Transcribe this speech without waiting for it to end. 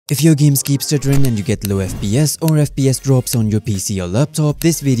If your games keep stuttering and you get low FPS or FPS drops on your PC or laptop,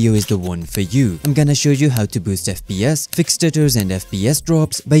 this video is the one for you. I'm gonna show you how to boost FPS, fix stutters and FPS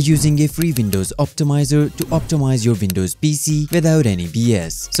drops by using a free Windows optimizer to optimize your Windows PC without any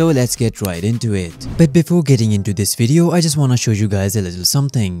BS. So let's get right into it. But before getting into this video, I just wanna show you guys a little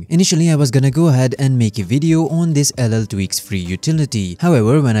something. Initially, I was gonna go ahead and make a video on this LL Tweaks free utility.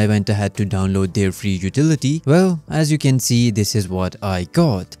 However, when I went ahead to download their free utility, well, as you can see, this is what I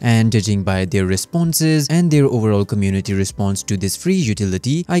got. And judging by their responses and their overall community response to this free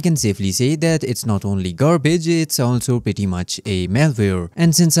utility, I can safely say that it's not only garbage, it's also pretty much a malware.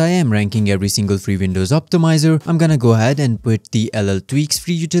 And since I am ranking every single free Windows optimizer, I'm gonna go ahead and put the LL Tweaks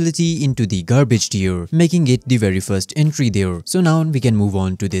free utility into the garbage tier, making it the very first entry there. So now we can move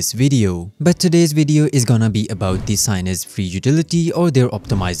on to this video. But today's video is gonna be about the SYNEZ free utility or their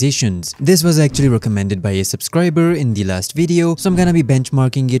optimizations. This was actually recommended by a subscriber in the last video, so I'm gonna be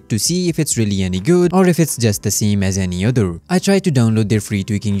benchmarking it to see if it's really any good or if it's just the same as any other. I tried to download their free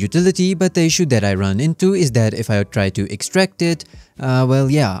tweaking utility, but the issue that I run into is that if I try to extract it, well,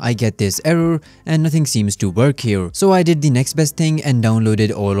 yeah, I get this error and nothing seems to work here. So I did the next best thing and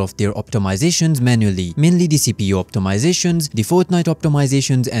downloaded all of their optimizations manually, mainly the CPU optimizations, the Fortnite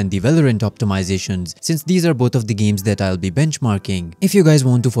optimizations and the Valorant optimizations, since these are both of the games that I'll be benchmarking. If you guys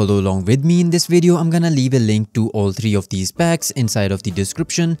want to follow along with me in this video, I'm gonna leave a link to all three of these packs inside of the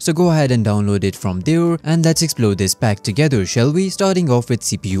description, so go ahead and download it from there and let's explore this pack together, shall we? Starting off with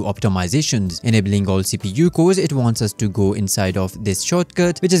CPU optimizations. Enabling all CPU cores, it wants us to go inside of this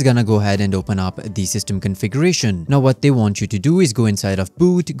shortcut, which is gonna go ahead and open up the system configuration. Now what they want you to do is go inside of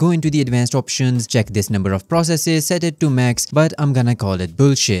boot, go into the advanced options, check this number of processes, set it to max, but I'm gonna call it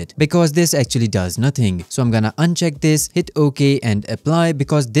bullshit because this actually does nothing. So I'm gonna uncheck this, hit OK and apply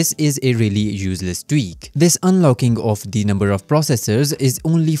because this is a really useless tweak. This unlocking of the number of processors is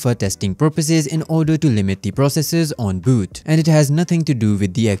only for testing purposes in order to limit the processors on boot, and it has nothing to do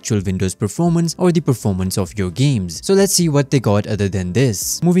with the actual Windows performance or the performance of your games. So let's see what they got other than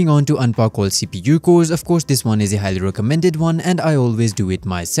this. Moving on to unpack all CPU cores. Of course, this one is a highly recommended one and I always do it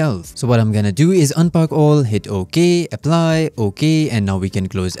myself. So what I'm gonna do is unpack all, hit OK, apply, OK, and now we can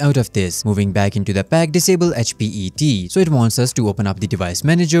close out of this. Moving back into the pack, disable HPET. So it wants us to open up the device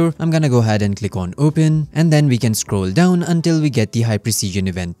manager. I'm gonna go ahead and click on open, and then we can scroll down until we get the high precision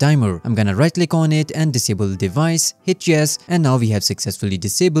event timer. I'm gonna right click on it and disable device, hit yes, and now we have successfully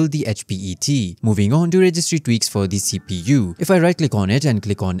disabled the HPET. Moving on to registry tweaks for the CPU. If I right click on it and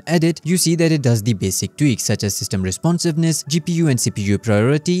click on edit, you see that it does the basic tweaks such as system responsiveness, GPU and CPU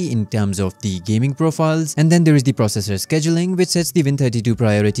priority in terms of the gaming profiles, and then there is the processor scheduling, which sets the Win32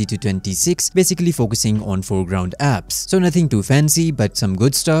 priority to 26, basically focusing on foreground apps. So nothing too fancy but some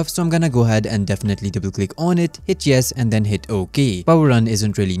good stuff, so I'm gonna go ahead and definitely double click on it, hit yes and then hit OK. Power run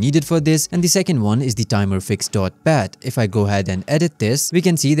isn't really needed for this, and the second one is the timer fix.bat. If I go ahead and edit this, we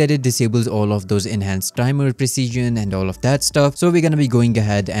can see that it disables all of those enhanced timer precision and all of that stuff. So we're gonna be going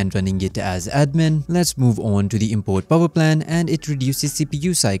ahead and running it as admin. Let's move on to the import power plan, and it reduces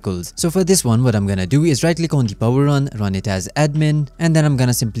CPU cycles. So for this one, what I'm gonna do is right click on the power run it as admin, and then I'm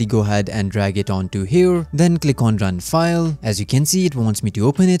gonna simply go ahead and drag it onto here, then click on run file. As you can see, it wants me to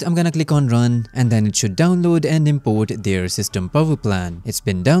open it. I'm gonna click on run, and then it should download and import their system power plan. It's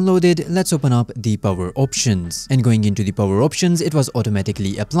been downloaded. Let's open up the power options, and going into the power options, it was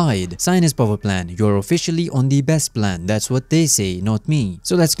automatically applied. SYNEZ power plan, you're officially on the best plan. That's what they say, not me.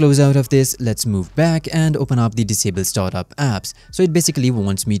 So let's close out of this. Let's move back and open up the disable startup apps. So it basically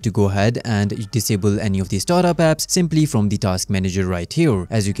wants me to go ahead and disable any of the startup apps simply from the task manager right here.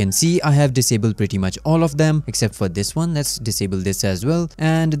 As you can see, I have disabled pretty much all of them except for this one. Let's disable this as well,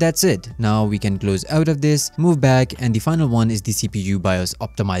 and that's it. Now we can close out of this, move back, and the final one is the CPU BIOS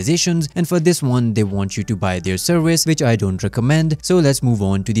optimizations, and for this one they want you to buy their service, which I don't recommend. So let's move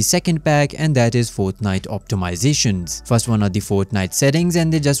on to the second pack, and that is Fortnite optimizations. First one are the Fortnite settings,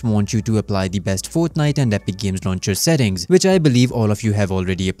 and they just want you to apply the best Fortnite and Epic Games launcher settings, which I believe all of you have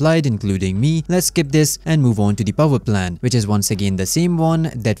already applied, including me. Let's skip this and move on to the power plan, which is once again the same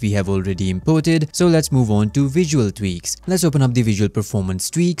one that we have already imported. So let's move on to visual tweaks. Let's open up the visual performance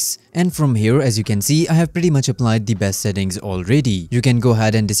tweaks, and from here, as you can see, I have pretty much applied the best settings already. You can go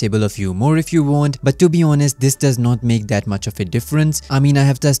ahead and disable a few more if you want, but to be honest, this does not make that much of a difference. I mean, I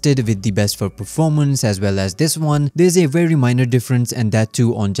have tested with the best for performance as well as this one. There's a very minor difference, and that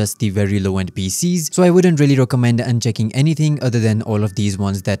too on just the very low-end PCs. So I wouldn't really recommend unchecking anything other than all of these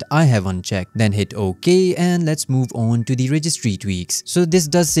ones that I have unchecked. Then hit OK, and let's move on to the registry tweaks. So this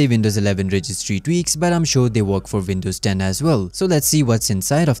does say Windows 11 registry tweaks, but I'm sure they work for Windows 10 as well. So let's see what's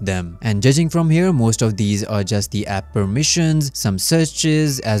inside of them. And judging from here, most of these are just the app permissions, some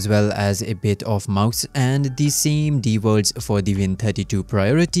searches, as well as a bit of mouse and the same D words for the Win32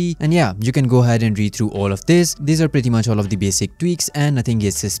 priority. And yeah, you can go ahead and read through all of this. These are pretty much all of the basic tweaks, and nothing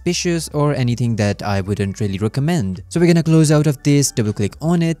is suspicious or anything that I wouldn't really recommend. So we're gonna close out of this, double click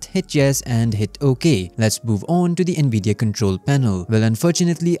on it, hit yes and hit OK. Let's move on to the NVIDIA control panel. Well,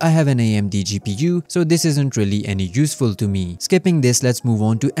 unfortunately I have an AMD GPU, so this isn't really any useful to me. Skipping this, let's move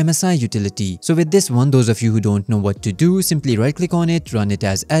on to MSI utility. So with this one, those of you who don't know what to do, simply right click on it, run it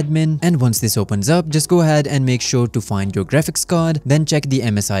as admin, and once this opens up, just go ahead and make sure to find your graphics card, then check the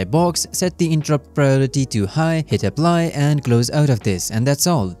MSI box, set the interrupt priority to high, hit apply and close out of this, and that's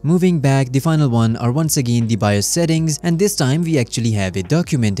all. Moving back, the final one are once again the BIOS settings, and this time we actually have a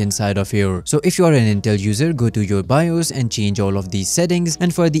document inside of here. So if you are an Intel user, go to your BIOS and change all of these settings,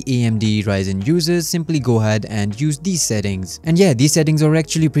 and for the AMD Ryzen users, simply go ahead and use these settings. And yeah, these settings are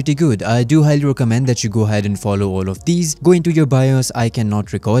actually pretty good. I do highly recommend that you go ahead and follow all of these. Go into your BIOS, I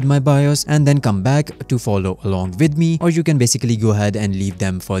cannot record my BIOS, and then come back to follow along with me, or you can basically go ahead and leave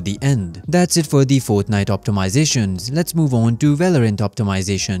them for the end. That's it for the Fortnite optimizations. Let's move on to Valorant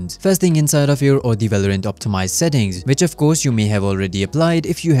optimizations. First thing inside of here are the Valorant optimized settings, which of course you may have already applied.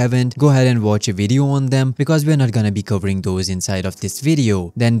 If you haven't, go ahead and watch a video on them, because we're not gonna be covering those inside of this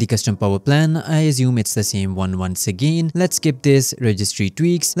video. Then the custom power plan, I assume it's the same one once again. Let's skip this. Registry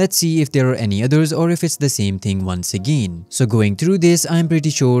tweaks, let's see if there are any others or if it's the same thing once again. So going through this, I'm pretty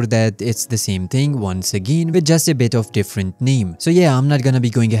sure that it's the same thing once again with just a bit of different name. So yeah, I'm not gonna be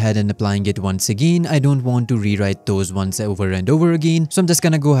going ahead and applying it once again. I don't want to rewrite those ones over and over again, so I'm just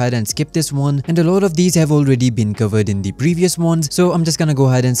gonna go ahead and skip this one. And a lot of these have already been covered in the previous ones, so I'm just gonna go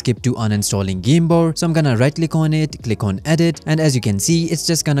ahead and skip to uninstalling game bar. So I'm gonna right click on it, click on edit, and as you can see, it's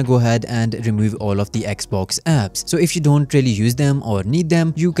just gonna go ahead and remove all of the Xbox apps. So if you don't really use them or need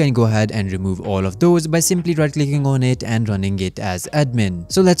them, you can go ahead and remove all of those by simply right clicking on it and running it as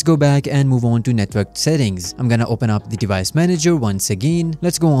admin. So let's go back and move on to network settings. I'm gonna open up the device manager once again.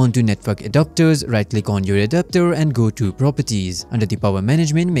 Let's go on to network adapters, right click on your adapter and go to properties. Under the power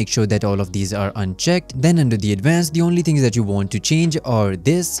management, make sure that all of these are unchecked. Then under the advanced, the only things that you want to change are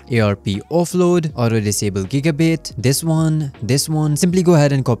this, ARP offload, auto disable gigabit, this one. Simply go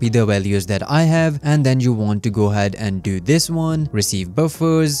ahead and copy the values that I have, and then you want to go ahead and do this one, receive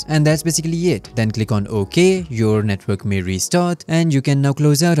buffers, and that's basically it. Then click on OK, your network may restart, and you can now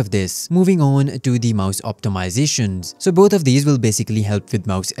close out of this. Moving on to the mouse optimizations. So both of these will basically help with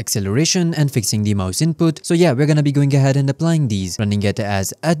mouse acceleration and fixing the mouse input. So yeah, we're gonna be going ahead and applying these, running it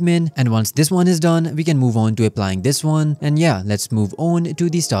as admin, and once this one is done, we can move on to applying this one. And yeah, let's move on to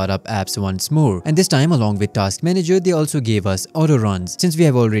the startup apps once more. And this time, along with task manager, they also gave us auto runs. Since we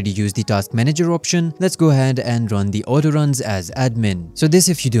have already used the task manager option, let's go ahead and run the auto runs as admin. So this,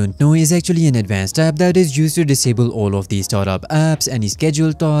 if you don't know, is actually an advanced app that is used to disable all of these startup apps, any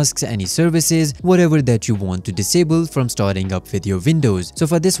scheduled tasks, any services, whatever that you want to disable from starting up with your Windows. So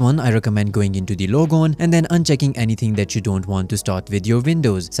for this one, I recommend going into the logon and then unchecking anything that you don't want to start with your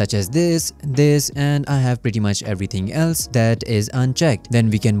Windows, such as this, and I have pretty much everything else that is unchecked. Then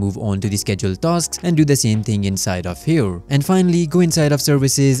we can move on to the scheduled tasks and do the same thing inside of here. And finally, go inside of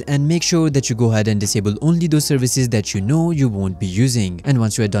services and make sure that you go ahead and disable only those services that you know you won't be using. And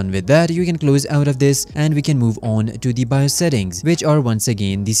once you are done with that, you can close out of this and we can move on to the BIOS settings, which are once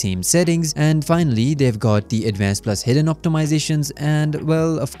again the same settings. And finally, they've got the advanced plus hidden optimizations, and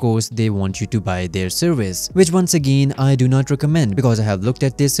well, of course, they want you to buy their service, which once again I do not recommend, because I have looked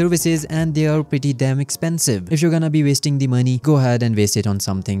at their services and they are pretty damn expensive. If you're gonna be wasting the money, go ahead and waste it on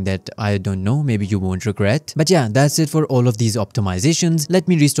something that I don't know, maybe you won't regret. But yeah, that's it for all of these optimizations. Let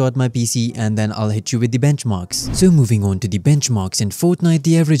me restart my PC and then I'll hit you with the benchmarks. So moving on to the benchmarks, in Fortnite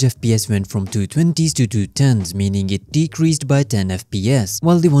the average FPS went from 220s to 210s, meaning it decreased by 10 FPS,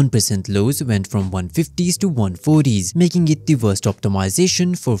 while the 1% lows went from 150s to 140s, making it the worst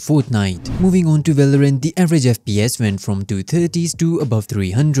optimization for Fortnite. Moving on to Valorant, the average FPS went from 230s to above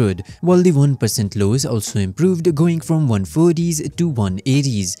 300, while the 1% lows also improved, going from 140s to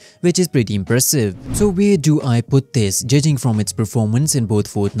 180s, which is pretty impressive. So where do I put this? Judging from its performance in both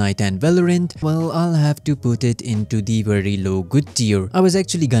Fortnite and Valorant, well, I'll have to put it into the very low good tier. I was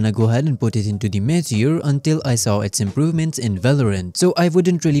actually gonna go ahead and put it into the mid tier until I saw its improvements in Valorant. So I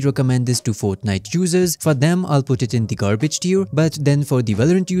wouldn't really recommend this to Fortnite users. For them, I'll put it in the garbage tier, but then for the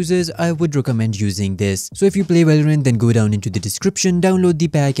Valorant users, I would recommend using this. So if you play Valorant, then go down into the description, download the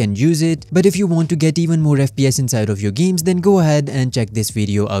pack and use it. But if you want to get even more FPS inside of your games, then go ahead and check this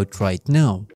video out right now.